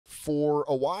for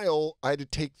a while, I had to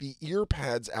take the ear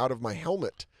pads out of my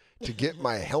helmet to get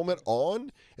my helmet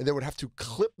on, and then would have to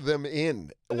clip them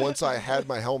in once I had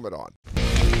my helmet on.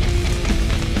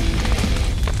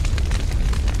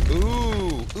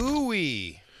 Ooh,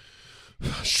 ooey.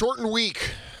 Shortened week,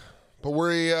 but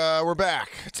we're back.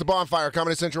 It's the Bonfire,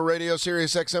 Comedy Central Radio,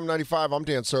 Sirius XM 95. I'm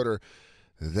Dan Soder.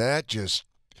 That just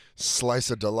slice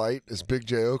of delight is Big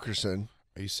J. Oakerson.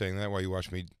 Are you saying that while you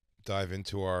watch me dive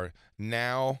into our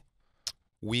now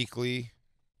weekly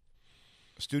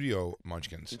Studio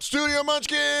Munchkins? Studio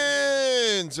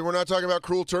Munchkins! And we're not talking about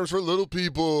cruel terms for little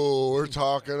people. We're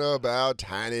talking about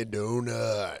tiny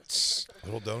donuts.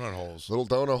 Little donut holes. Little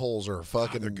donut holes are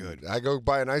fucking... they're good. I go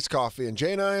buy an iced coffee, and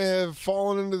Jay and I have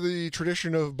fallen into the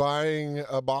tradition of buying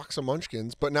a box of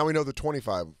Munchkins, but now we know the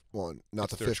 25 one, not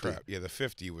the 50. Trap. Yeah, the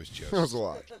 50 was just... That was a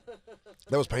lot.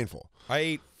 That was painful. I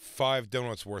ate 5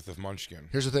 donuts worth of Munchkin.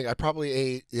 Here's the thing. I probably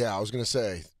ate, I was going to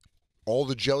say, all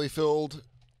the jelly-filled...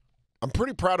 I'm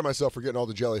pretty proud of myself for getting all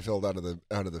the jelly filled out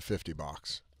of the 50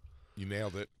 box. You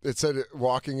nailed it. It said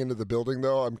walking into the building,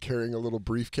 though, I'm carrying a little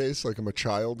briefcase like I'm a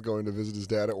child going to visit his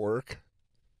dad at work.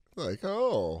 Like,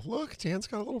 oh, look, Dan's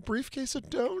got a little briefcase of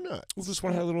donuts. Well, this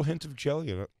one had a little hint of jelly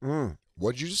in it.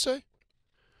 What'd you just say?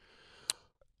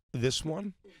 This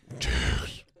one? Dude.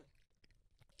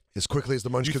 As quickly as the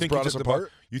Munchkins brought us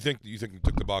apart? You think you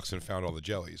took the box and found all the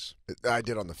jellies? I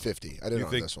did on the 50. I didn't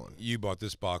on this one. You bought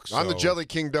this box. I'm the Jelly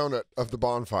King Donut of the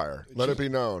Bonfire. Let it be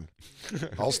known.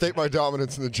 I'll state my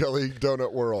dominance in the Jelly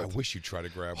Donut world. I wish you'd try to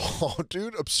grab one. Oh,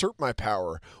 dude, usurp my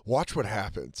power. Watch what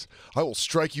happens. I will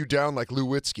strike you down like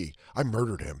Lewinsky. I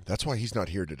murdered him. That's why he's not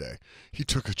here today. He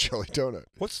took a Jelly Donut.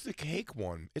 What's the cake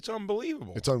one? It's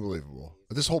unbelievable. It's unbelievable.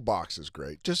 This whole box is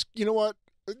great. Just, you know what?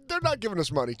 They're not giving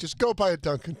us money. Just go buy a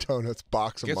Dunkin' Donuts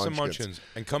box of Munchkins. Get some Munchkins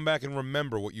and come back and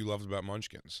remember what you loved about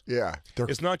Munchkins. Yeah.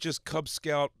 It's not just Cub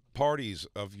Scout parties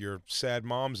of your sad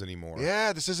moms anymore.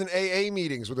 Yeah, this isn't AA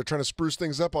meetings where they're trying to spruce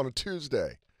things up on a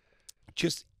Tuesday.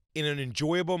 Just in an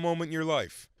enjoyable moment in your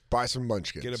life. Buy some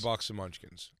Munchkins. Get a box of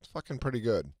Munchkins. It's fucking pretty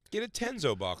good. Get a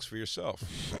Tenzo box for yourself.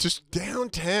 Just down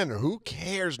 10. Who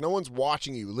cares? No one's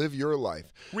watching you. Live your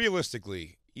life.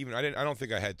 Realistically, I don't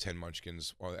think I had 10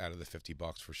 Munchkins out of the 50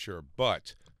 box for sure.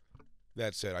 But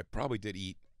that said, I probably did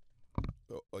eat,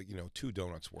 2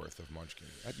 donuts worth of Munchkin.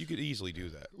 You could easily do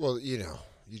that. Well, you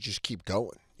just keep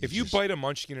going. If you bite a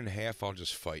Munchkin in half, I'll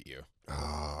just fight you.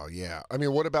 Oh, yeah. I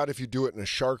mean, what about if you do it in a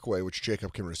shark way, which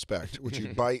Jacob can respect, which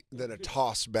you bite, then a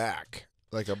toss back,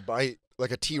 like a bite,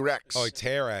 like a T-Rex. Oh,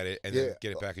 tear at it and then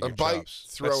get it back in your bite, chops.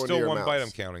 Throw That's into still your one mouth. bite.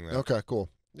 I'm counting that. Okay, cool.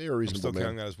 You're a reasonable I'm still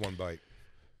counting that as one bite.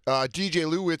 DJ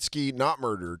Lewinsky, not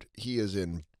murdered. He is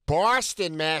in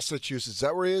Boston, Massachusetts. Is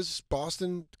that where he is?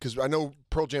 Boston? Because I know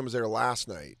Pearl Jam was there last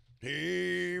night.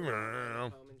 I'm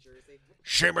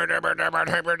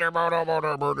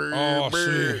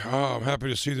happy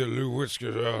to see that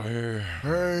Lewinsky's out here.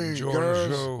 Hey, enjoying guys.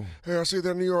 the show. Hey, I see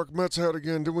that New York Mets hat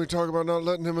again. Didn't we talk about not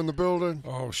letting him in the building?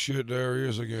 Oh, shit, there he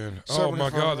is again. Oh,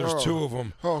 my God, there's 2 of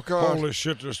them. Oh, God. Holy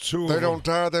shit, there's 2 of They them. don't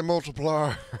die, they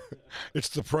multiply. It's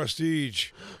the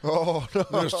Prestige. Oh, no.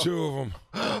 There's 2 of them.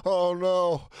 Oh,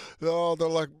 no. Oh, they're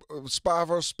like spy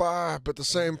versus spy, but the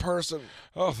same person.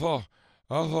 I thought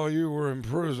you were in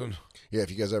prison. Yeah,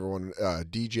 if you guys ever want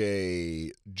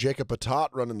DJ Jacob Patat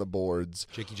running the boards.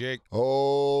 Jakey Jake.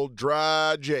 Old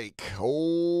dry Jake.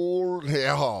 Old,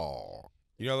 yeah.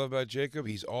 You know what I love about Jacob?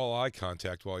 He's all eye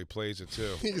contact while he plays it,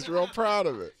 too. He's real proud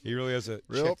of it. He really has to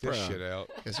check this shit out.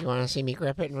 You want to see me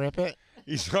grip it and rip it?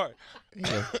 He's not. You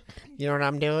know what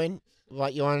I'm doing?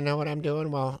 What, you want to know what I'm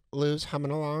doing while Lou's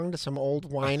humming along to some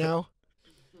old wino?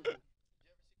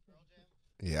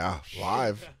 Yeah,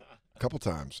 live. A couple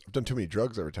times. I've done too many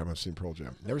drugs every time I've seen Pearl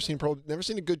Jam. Never seen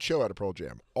a good show out of Pearl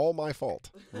Jam. All my fault.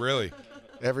 Really?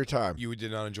 Every time. You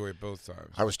did not enjoy it both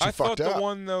times. I was too fucked up. I thought the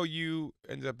one, though, you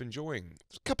ended up enjoying.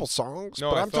 A couple songs,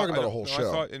 no, but I'm talking about a whole show.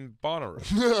 I thought in Bonnaroo.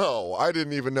 No, I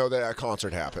didn't even know that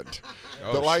concert happened.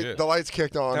 Oh, shit. The lights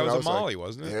kicked on. That and was I a Molly, like,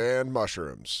 wasn't it? And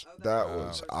mushrooms. That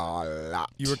was a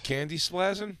lot. You were candy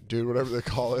splazzing? Dude, whatever they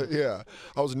call it. Yeah.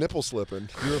 I was nipple slipping.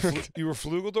 You were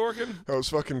flugel-dorking? I was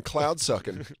fucking cloud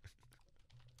sucking.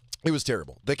 It was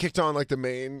terrible. They kicked on like the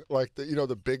main, like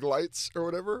the big lights or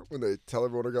whatever when they tell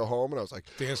everyone to go home, and I was like,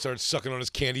 Dan started sucking on his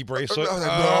candy bracelet. Ari's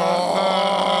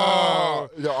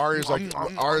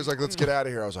like, let's get out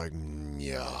of here. I was like,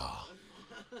 yeah,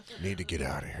 need to get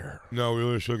out of here. No, we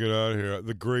really should get out of here.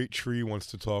 The great tree wants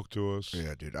to talk to us.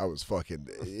 Yeah, dude, I was fucking.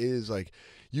 It is like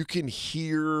you can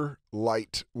hear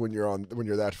light when you're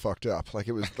that fucked up. Like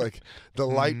it was like the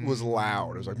light was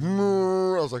loud. It was like,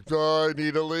 I was like, oh, I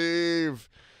need to leave.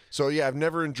 So, yeah, I've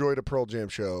never enjoyed a Pearl Jam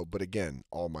show, but again,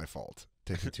 all my fault.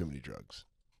 taking too many drugs.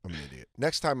 I'm an idiot.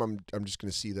 Next time, I'm just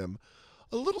going to see them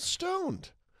a little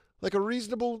stoned, like a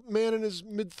reasonable man in his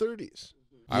mid-30s.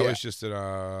 I was just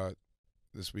at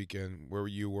this weekend where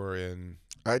you were in.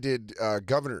 I did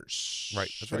Governors. Right.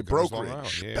 That's at right. Brokerage. Long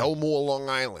Island, yeah. Belmore, Long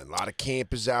Island. A lot of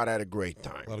campers out. I had a great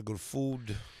time. A lot of good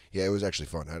food. Yeah, it was actually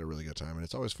fun. I had a really good time, and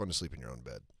it's always fun to sleep in your own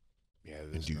bed. Yeah, it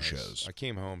and is do nice. shows. I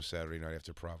came home Saturday night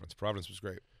after Providence. Providence was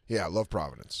great. Yeah, I love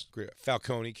Providence. Great.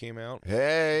 Falcone came out.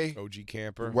 Hey. OG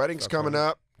camper. Wedding's Falcone, coming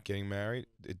up. Getting married.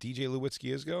 DJ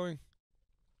Lewitzki is going?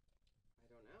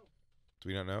 I don't know. Do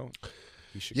we not know?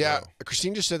 He should Yeah, go.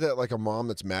 Christine just said that like a mom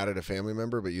that's mad at a family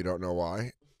member, but you don't know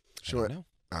why. She I don't went, know.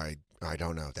 I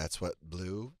don't know. That's what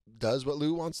Lou does, what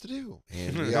Lou wants to do.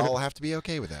 And we all have to be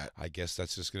okay with that. I guess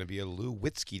that's just going to be a Lou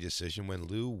Witzke decision when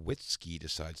Lou Witzke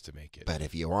decides to make it. But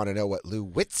if you want to know what Lou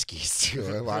Witzke's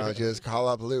doing, why don't you just call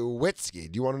up Lou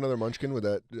Witzke? Do you want another munchkin? Would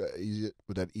that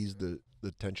ease the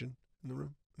tension in the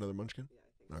room? Another munchkin?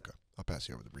 Okay. I'll pass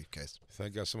you over the briefcase.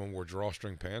 Thank God someone wore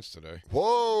drawstring pants today.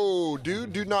 Whoa,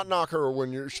 dude! Do not knock her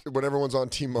when everyone's on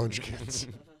Team Munchkins.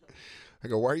 I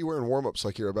go, why are you wearing warm-ups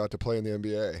like you're about to play in the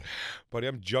NBA? Buddy,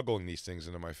 I'm juggling these things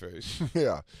into my face.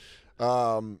 Yeah.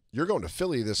 You're going to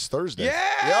Philly this Thursday. Yeah!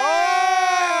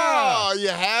 Oh, you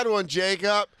had one,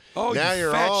 Jacob. Oh, now you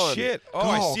you're fat on. shit. Oh,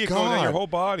 I see it going down your whole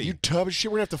body. You tub of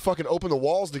shit. We're going to have to fucking open the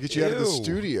walls to get you out of the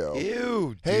studio.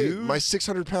 Ew, Hey, dude. my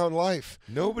 600-pound life.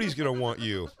 Nobody's going to want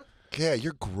you. Yeah,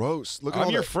 you're gross. Look at I'm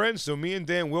all your that. friend, so me and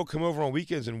Dan will come over on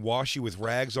weekends and wash you with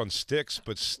rags on sticks,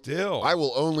 but still. I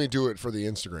will only do it for the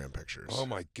Instagram pictures. Oh,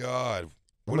 my God.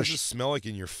 What does this smell like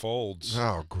in your folds?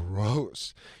 Oh,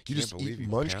 gross. You Can't just believe eat you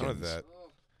munchkins. pounded that.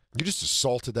 You just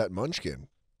assaulted that munchkin.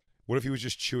 What if he was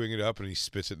just chewing it up and he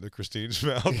spits it into Christine's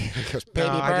mouth? He goes, Baby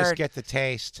I just bird. get the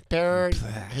taste. Bird.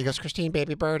 He goes, Christine,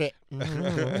 baby bird it.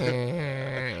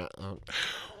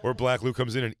 Or Black Lou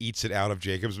comes in and eats it out of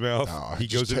Jacob's mouth. Oh, He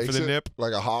goes just in for takes the it nip.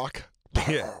 like a hawk.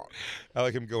 Yeah. I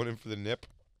like him going in for the nip.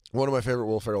 One of my favorite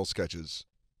Will Ferrell sketches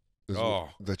is Oh.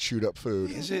 the chewed up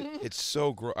food. Is it? It's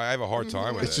so gross. I have a hard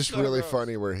time with It's it. just really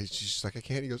funny where he's just like, I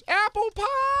can't. He goes, apple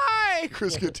pie,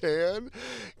 Chris Kattan.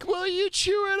 Will you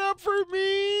chew it up for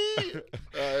me?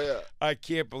 Yeah. I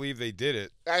can't believe they did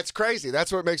it. That's crazy.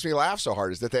 That's what makes me laugh so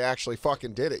hard is that they actually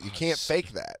fucking did it. You can't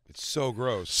fake that. It's so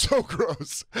gross. So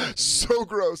gross. So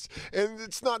gross. And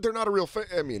it's not, they're not a real,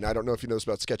 I mean, I don't know if you know this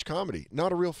about sketch comedy.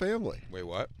 Not a real family. Wait,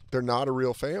 what? They're not a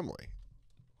real family.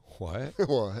 What?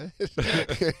 What?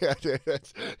 Yeah,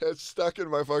 that's stuck in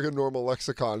my fucking normal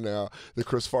lexicon now. The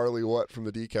Chris Farley what from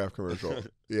the decaf commercial.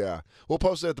 Yeah. We'll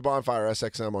post it at the Bonfire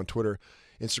SXM on Twitter,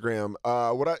 Instagram.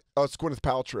 It's Gwyneth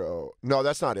Paltrow. No,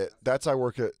 that's not it. That's I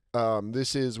work at.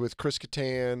 This is with Chris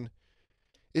Kattan.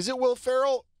 Is it Will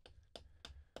Ferrell?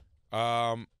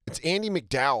 It's Andy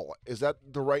McDowell. Is that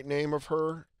the right name of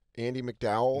her? Andy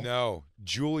McDowell? No.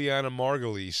 Juliana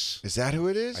Margulies. Is that who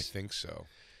it is? I think so.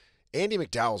 Andy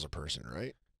McDowell's a person,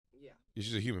 right?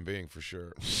 She's a human being for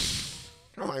sure.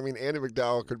 No, I mean, Andy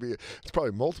McDowell could be, it's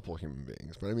probably multiple human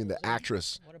beings, but I mean the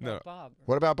actress. What about No. Bob?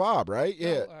 What about Bob, right?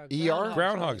 Yeah. ER?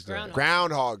 Groundhog's Day.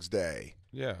 Groundhog's Day.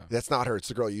 Yeah. That's not her. It's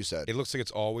the girl you said. It looks like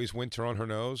it's always winter on her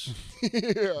nose.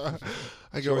 Yeah.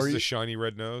 I She go, always are has you, the shiny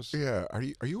red nose. yeah, are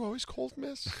you always cold,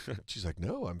 miss? She's like,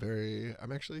 no,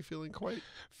 I'm actually feeling quite.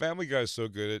 Family Guy's so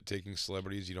good at taking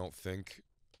celebrities you don't think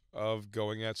of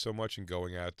going at so much and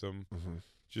going at them. Mm-hmm.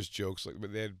 Just jokes like,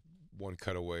 but they had one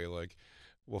cutaway like,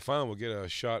 well, finally we'll get a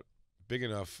shot big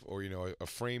enough, or a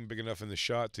frame big enough in the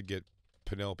shot to get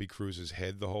Penelope Cruz's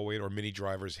head the whole way, or Minnie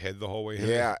Driver's head the whole way.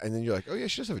 Yeah, and then you're like, oh yeah,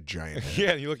 she does have a giant head.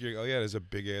 Yeah, and you look, you're like, oh yeah, there's a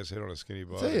big ass head on a skinny I'll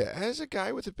body. tell you, as a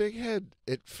guy with a big head,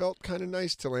 it felt kind of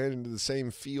nice to land into the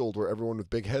same field where everyone with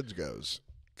big heads goes.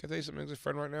 Can I tell you something as a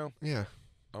friend right now? Yeah.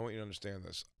 I want you to understand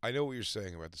this. I know what you're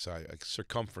saying about the size, like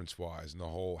circumference-wise, and the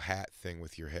whole hat thing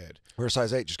with your head. We're a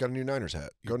size 8. Just got a new Niners hat.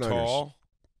 Go You're Niners. tall.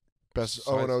 Best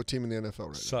Size- 0-0 team in the NFL right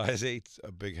now. Size 8's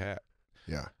a big hat.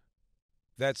 Yeah.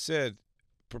 That said,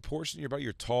 proportion to your body,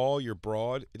 you're tall, you're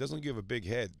broad. It doesn't give a big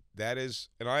head. That is,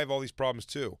 and I have all these problems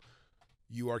too.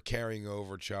 You are carrying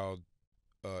over child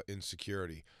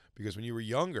insecurity because when you were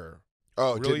younger,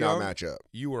 Oh, it really did not young, match up.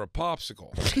 you were a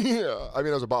popsicle. Yeah. I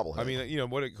mean, I was a bobblehead. I mean,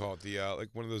 what do you call it? The like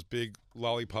one of those big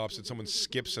lollipops that someone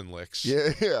skips and licks.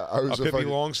 yeah. I A was Pippi fucking,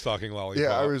 Longstocking lollipop.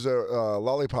 yeah, I was a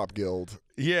lollipop guild.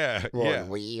 Yeah, Well, yeah.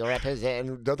 We represent.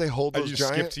 And don't they hold And those you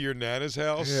giant? skip to your nana's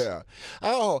house. Yeah.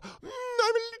 Oh, I'm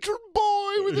a little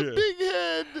boy with a Yeah. big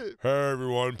head. Hey,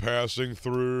 everyone passing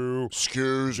through.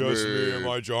 Excuse Just me. me and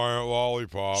my giant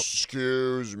lollipop.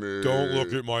 Excuse me. Don't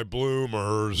look at my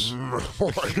bloomers.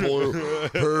 Hey,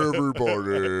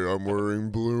 everybody, I'm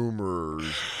wearing bloomers.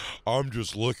 I'm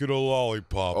just licking a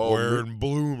lollipop, wearing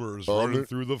bloomers, running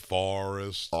through the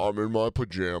forest. I'm in my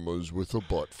pajamas with a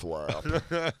butt flap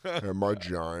and my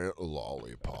giant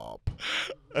lollipop.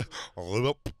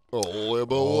 Lip.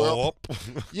 Lip.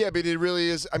 Yeah, but it really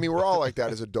is. I mean, we're all like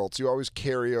that as adults. You always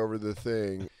carry over the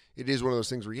thing. It is one of those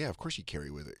things where, yeah, of course you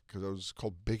carry with it, because I was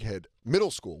called big head.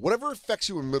 Middle school. Whatever affects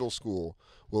you in middle school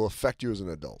will affect you as an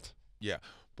adult. Yeah,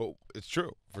 but it's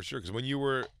true, for sure, because when you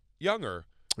were younger,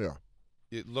 yeah,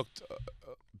 it looked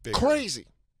bigger. Crazy.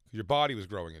 Your body was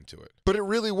growing into it. But it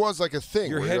really was like a thing.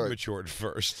 Your head matured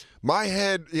first. My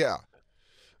head, yeah.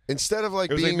 Instead of like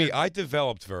it was being like me, I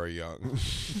developed very young,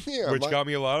 yeah, which got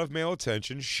me a lot of male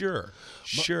attention. Sure.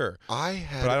 But I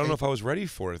don't know if I was ready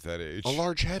for it at that age. A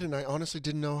large head, and I honestly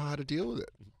didn't know how to deal with it.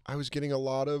 I was getting a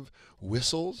lot of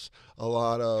whistles, a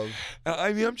lot of.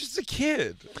 I mean, I'm just a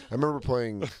kid. I remember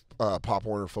playing Pop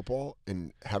Warner football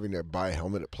and having to buy a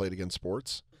helmet at Played Against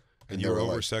Sports. And you were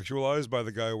over-sexualized by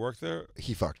the guy who worked there?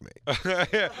 He fucked me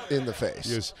in the face.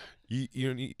 He goes,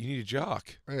 you need a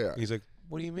jock. Yeah. And he's like,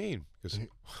 what do you mean? He goes,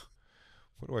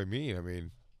 what do I mean? I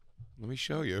mean, let me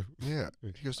show you. Yeah.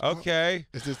 He goes, okay.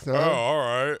 Is this not? Oh, all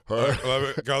right.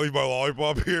 Can I leave my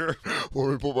lollipop here? Well,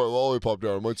 let me put my lollipop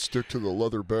down. I might stick to the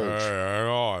leather bench. Hey, hang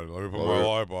on. Let me put my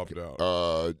lollipop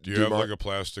down. Do you have like a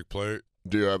plastic plate?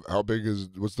 Do you have,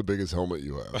 what's the biggest helmet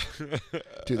you have?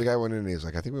 Dude, the guy went in and he was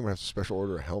like, I think we might have to special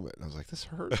order a helmet. And I was like, this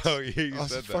hurts. Oh, yeah, you I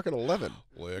was said that. fucking 11.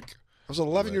 Lick. I was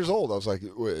 11 years old. I was like,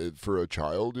 wait, for a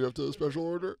child, you have to special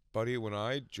order? Buddy, when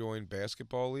I joined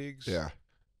basketball leagues, yeah,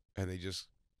 and they just,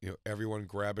 everyone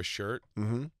grab a shirt,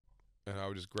 mm-hmm. and I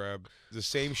would just grab the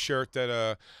same shirt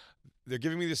that, they're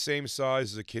giving me the same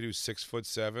size as a kid who's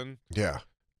 6'7". Yeah.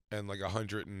 And like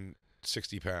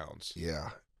 160 pounds. Yeah.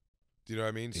 Do you know what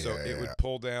I mean? Yeah, so it would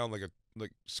pull down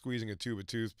like squeezing a tube of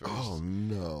toothpaste. Oh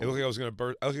no! It looked like I was gonna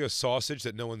burst. I looked like a sausage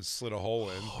that no one slit a hole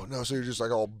in. Oh no! So you're just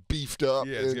like all beefed up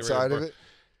inside of it,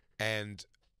 and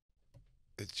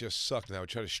it just sucked. And I would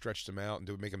try to stretch them out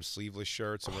and make them sleeveless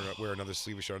shirts and wear another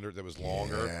sleeveless shirt under it that was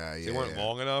longer. Yeah, they weren't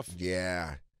long enough.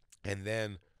 Yeah. And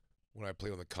then when I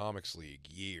played on the comics league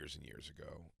years and years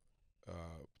ago,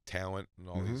 Talent and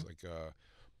all these like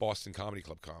Boston Comedy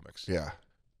Club comics. Yeah.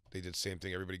 They did the same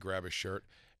thing. Everybody grab a shirt,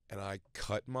 and I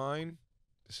cut mine.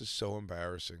 This is so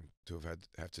embarrassing to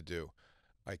have to do.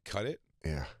 I cut it.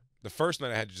 Yeah. The first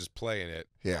night I had to just play in it.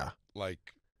 Yeah. Like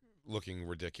looking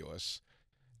ridiculous,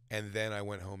 and then I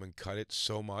went home and cut it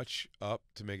so much up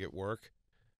to make it work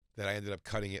that I ended up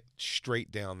cutting it straight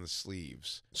down the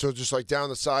sleeves. So just like down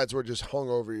the sides where it just hung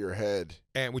over your head,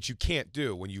 and which you can't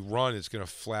do when you run. It's gonna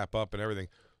flap up and everything.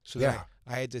 So then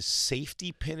I had to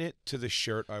safety pin it to the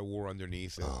shirt I wore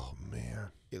underneath it. Oh,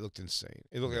 man. It looked insane.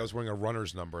 It looked like I was wearing a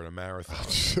runner's number in a marathon.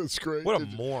 That's great. What a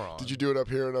moron. Did you do it up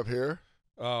here and up here?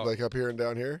 Like up here and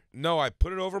down here? No, I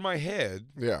put it over my head.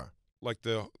 Yeah. Like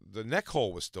the neck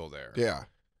hole was still there. Yeah.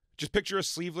 Just picture a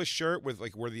sleeveless shirt with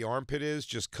like where the armpit is,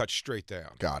 just cut straight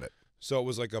down. Got it. So it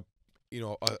was like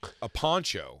a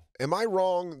poncho. Am I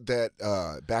wrong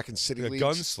that back in city leagues? A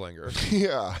gunslinger.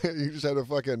 Yeah. You just had a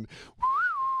fucking...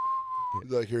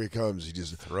 Like, here he comes. He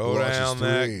just throw down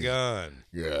that gun.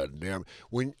 Yeah, damn.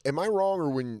 Am I wrong, or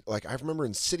when, like, I remember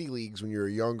in city leagues when you were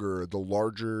younger, the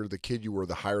larger the kid you were,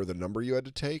 the higher the number you had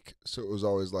to take. So it was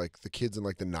always like the kids in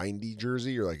like the 90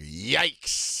 jersey, you're like,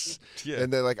 yikes. Yeah.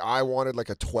 And then like I wanted like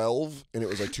a 12, and it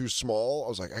was like too small. I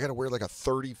was like, I got to wear like a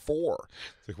 34.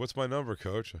 It's like, what's my number,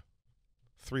 coach?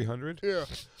 300? Yeah.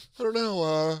 I don't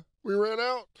know. We ran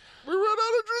out. We ran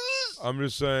out of jerseys. I'm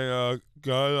just saying,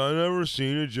 guys, I never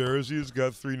seen a jersey that's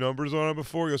got 3 numbers on it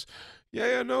before. He goes,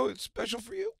 yeah, no, it's special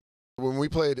for you. When we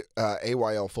played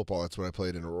AYL football, that's when I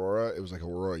played in Aurora. It was like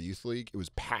Aurora Youth League. It was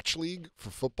patch league for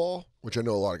football, which I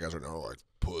know a lot of guys are like,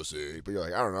 pussy. But you're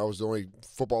like, I don't know. It was the only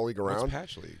football league around. What's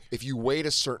patch league? If you weighed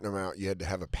a certain amount, you had to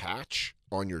have a patch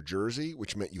on your jersey,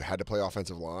 which meant you had to play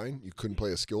offensive line. You couldn't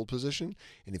play a skilled position.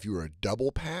 And if you were a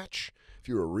double patch, if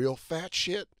you were a real fat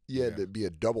shit, you had to be a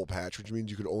double patch, which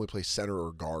means you could only play center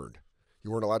or guard.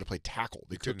 You weren't allowed to play tackle.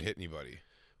 You couldn't hit anybody.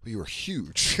 Well, you were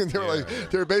huge. And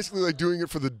they were basically like doing it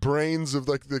for the brains of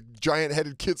like the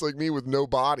giant-headed kids like me with no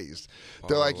bodies.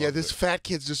 They're like, yeah, this fat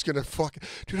kid's just going to fuck.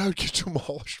 Dude, I would get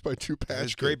demolished by 2 patch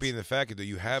It's great being the fat kid that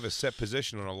you have a set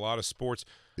position on a lot of sports.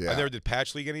 Yeah. I never did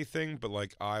patch league anything, but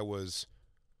like I was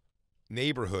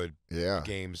neighborhood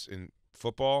games in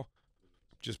football.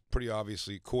 Just pretty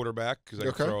obviously quarterback because I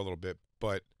could throw a little bit,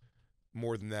 but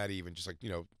more than that, even just like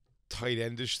tight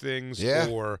endish things,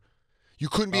 or you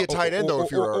couldn't be a tight end though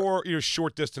if you were or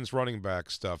short distance running back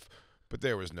stuff. But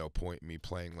there was no point in me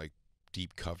playing like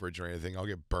deep coverage or anything, I'll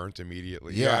get burnt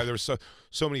immediately. Yeah. There were so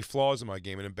many flaws in my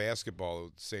game, and in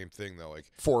basketball, same thing though. Like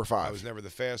 4 or 5. I was never the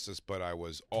fastest, but I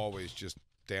was always just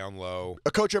down low.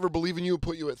 A coach ever believe in you and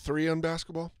put you at 3 on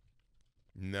basketball?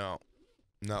 No,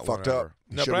 not Fucked one up. ever.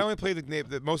 No, but I only played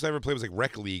the most I ever played was like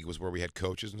rec league, was where we had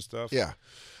coaches and stuff. Yeah.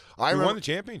 We I won remember, the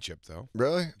championship though.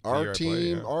 really? Our year I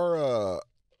team, played,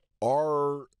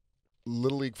 our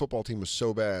Little League football team was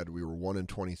so bad, we were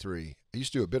 1-23. I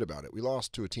used to do a bit about it. We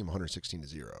lost to a team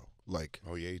 116-0. Like,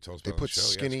 Oh yeah, you told us they about put the show.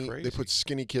 skinny, Yeah, it's they crazy. put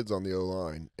skinny kids on the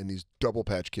O-line, and these double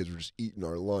patch kids were just eating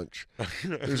our lunch.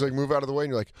 They just like move out of the way,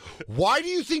 and you're like, why do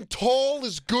you think tall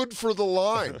is good for the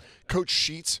line? Coach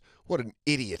Sheets, what an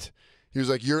idiot. He was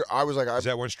like, I was like, Is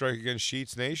that one strike against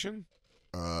Sheets Nation?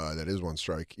 that is 1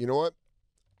 strike. You know what?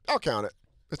 I'll count it.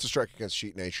 It's a strike against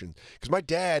Sheet Nation. Because my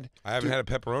dad, I haven't had a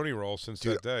pepperoni roll since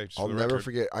that day. just for I'll the never record.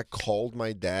 forget, I called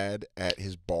my dad at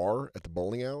his bar at the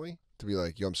bowling alley to be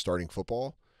like, yo, I'm starting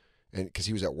football. And because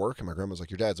he was at work, and my grandma was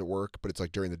like, your dad's at work, but it's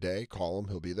like during the day, call him,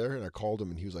 he'll be there. And I called him,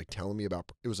 and he was like telling me about,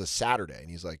 it was a Saturday, and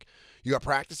he's like, you got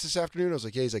practice this afternoon? I was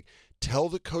like, yeah. He's like, tell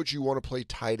the coach you want to play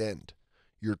tight end.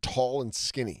 You're tall and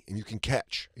skinny, and you can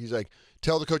catch. He's like,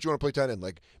 tell the coach you want to play tight end.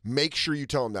 Like, make sure you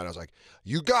tell him that. I was like,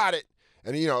 you got it.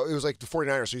 And, you know, it was like the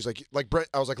 49ers. So he's like Brent.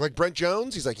 I was like Brent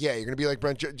Jones? He's like, yeah, you're going to be like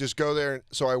Brent Just go there. And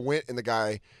so I went, and the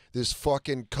guy, this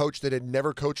fucking coach that had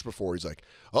never coached before, he's like,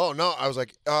 oh, no. I was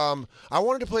like, I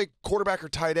wanted to play quarterback or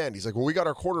tight end. He's like, well, we got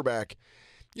our quarterback.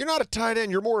 You're not a tight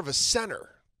end. You're more of a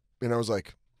center. And I was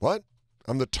like, what?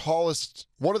 I'm the tallest,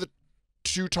 one of the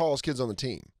 2 tallest kids on the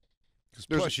team.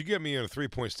 Plus, you get me in a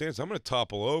 3-point stance, I'm going to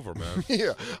topple over, man.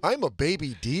 Yeah, I'm a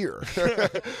baby deer.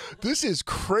 This is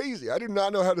crazy. I do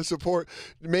not know how to support.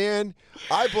 Man,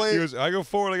 I blame. He goes, I go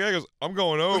forward, like I goes, I'm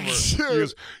going over. He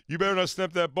goes, you better not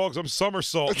snap that ball because I'm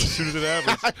somersault as soon as it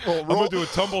happens. I'm going to do a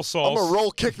tumble sauce. I'm going to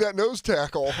roll kick that nose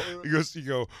tackle. He goes, you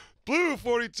go, blue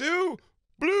 42,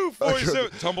 blue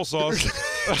 47, tumble sauce.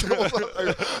 I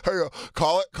go,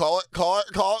 call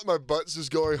it. My butt's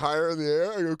just going higher in the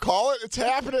air. I go, call it. It's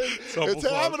happening. It's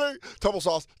happening. Tumble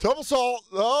sauce. Tumble salt.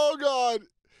 Oh, God.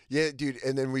 Yeah, dude.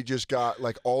 And then we just got,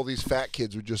 like, all these fat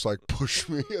kids would just, like, push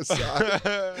me aside.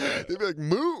 They'd be like,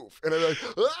 move. And I'd be like,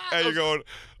 ah! And you're going,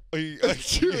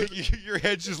 your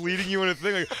head's just leading you in a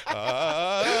thing. Like,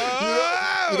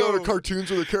 you know the cartoons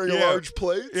where they're carrying large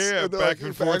plates? Yeah, and back like,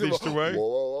 and forth each way.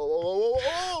 Whoa.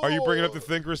 Are you bringing up the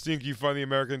thing, Christine? Can you find the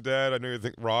American Dad? I know you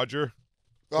think Roger.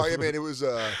 Oh, yeah, man. It was...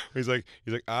 He's like,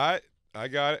 I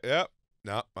got it. Yep.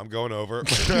 No, I'm going over.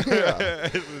 Yeah.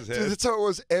 It was Dude, his. that's how it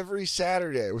was every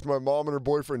Saturday with my mom and her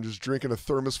boyfriend just drinking a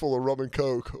thermos full of rum and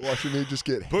coke, watching me just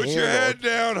get Put your head hammered.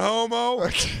 down, homo.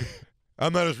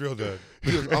 I'm not his real dad.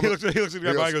 He goes, He looks at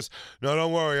the guy and goes, no,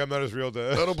 don't worry, I'm not his real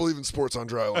dad. I don't believe in sports on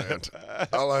dry land.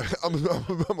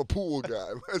 I'm a pool guy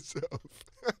myself.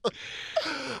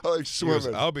 I like He goes,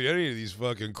 swimming. I'll beat any of these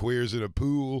fucking queers in a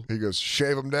pool. He goes,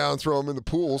 shave them down, throw them in the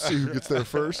pool, see who gets there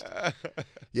first.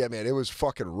 Yeah, man, it was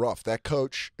fucking rough. That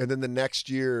coach, and then the next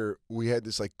year we had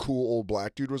this like cool old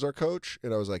black dude was our coach,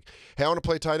 and I was like, hey, I want to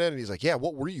play tight end, and he's like, yeah,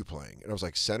 what were you playing? And I was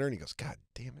like, center, and he goes, God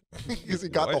damn it, because he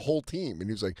got the What? whole team, and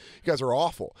he was like, you guys are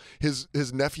awful. His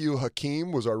nephew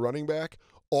Hakeem was our running back.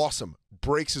 Awesome.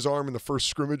 Breaks his arm in the first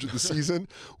scrimmage of the season.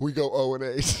 We go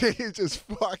 0-8. He just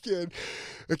fucking.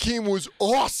 Hakeem was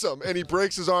awesome, and he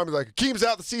breaks his arm. He's like, Hakeem's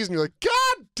out the season. You're like,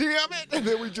 God damn it! And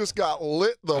then we just got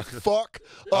lit the fuck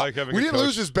I up. like having We a didn't coach.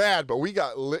 lose as bad, but we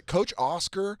got lit. Coach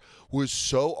Oscar was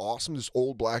so awesome. This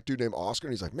old black dude named Oscar,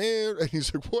 and he's like, man, and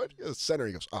he's like, what? He goes, center.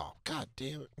 He goes, oh, God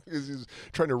damn it! He's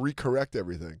trying to recorrect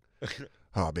everything.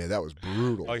 Oh man, that was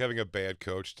brutal. I like having a bad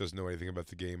coach, doesn't know anything about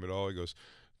the game at all. He goes,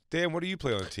 Dan, what do you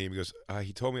play on the team? He goes,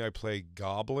 he told me I play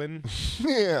Goblin.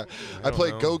 Yeah, I don't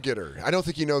play know. go-getter. I don't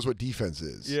think he knows what defense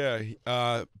is. Yeah,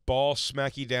 ball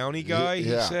smacky downy guy,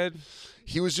 Yeah. he said.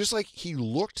 He was just like, he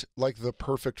looked like the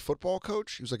perfect football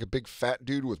coach. He was like a big fat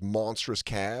dude with monstrous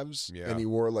calves, Yeah. and he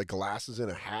wore like glasses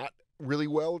and a hat really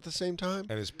well at the same time.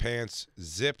 And his pants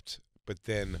zipped, but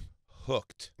then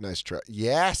hooked. Nice try.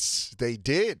 Yes, they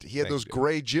did. He had Thanks, those dude.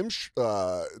 gray gym,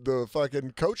 the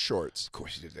fucking coach shorts. Of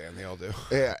course he did, Dan. They all do.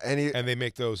 Yeah, and And they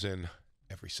make those in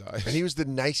every size. he was the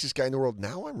nicest guy in the world.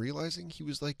 Now I'm realizing he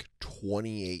was like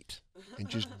 28 and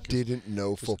just didn't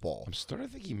know football. I'm starting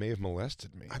to think he may have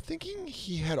molested me. I'm thinking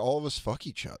he had all of us fuck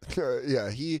each other. Yeah,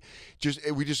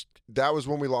 that was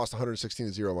when we lost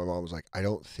 116-0. My mom was like, I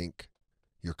don't think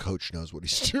your coach knows what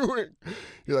he's doing.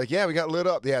 You're like, yeah, we got lit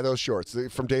up. Yeah, those shorts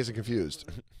from Dazed and Confused.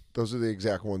 Those are the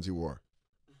exact ones he wore.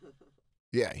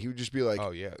 Yeah, he would just be like, Oh,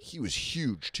 yeah. he was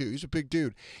huge too. He's a big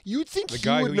dude. You'd think The he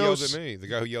guy would who know. yelled at me. The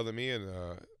guy who yelled at me and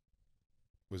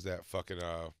was that fucking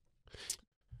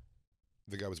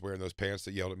the guy was wearing those pants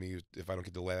that yelled at me, if I don't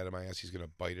get the lead out of my ass, he's going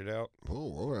to bite it out. Oh,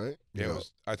 all right. Yeah,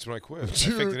 that's when I quit. I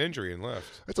Dude. faked an injury and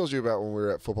left. I told you about when we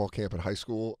were at football camp in high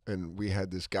school, and we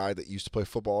had this guy that used to play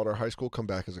football at our high school come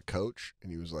back as a coach,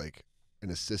 and he was like an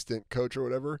assistant coach or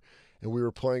whatever. And we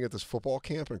were playing at this football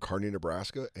camp in Kearney,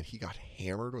 Nebraska, and he got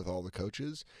hammered with all the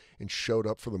coaches and showed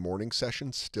up for the morning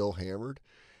session still hammered.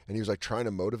 And he was like trying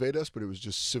to motivate us, but it was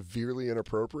just severely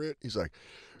inappropriate. He's like,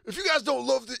 if you guys don't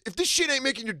love this, if this shit ain't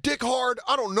making your dick hard,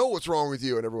 I don't know what's wrong with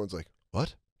you. And everyone's like,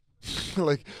 what?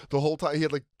 Like the whole time he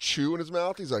had like chew in his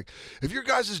mouth. He's like, if your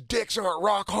guys' dicks aren't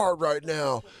rock hard right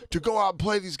now to go out and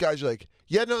play these guys, you're like,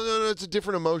 yeah, no, it's a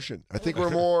different emotion. I think we're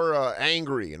more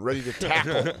angry and ready to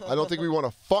tackle. I don't think we want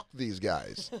to fuck these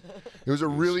guys. It was a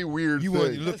really weird thing.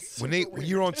 Want look when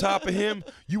you're on top of him,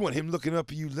 you want him looking up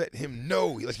at you, letting him know,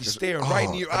 like he's staring right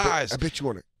in your eyes. I bet you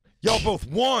want to. Y'all both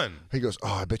won. He goes, oh,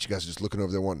 I bet you guys are just looking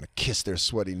over there wanting to kiss their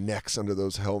sweaty necks under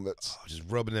those helmets. Oh, just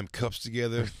rubbing them cups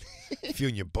together,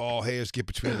 feeling your ball hairs get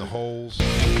between the holes.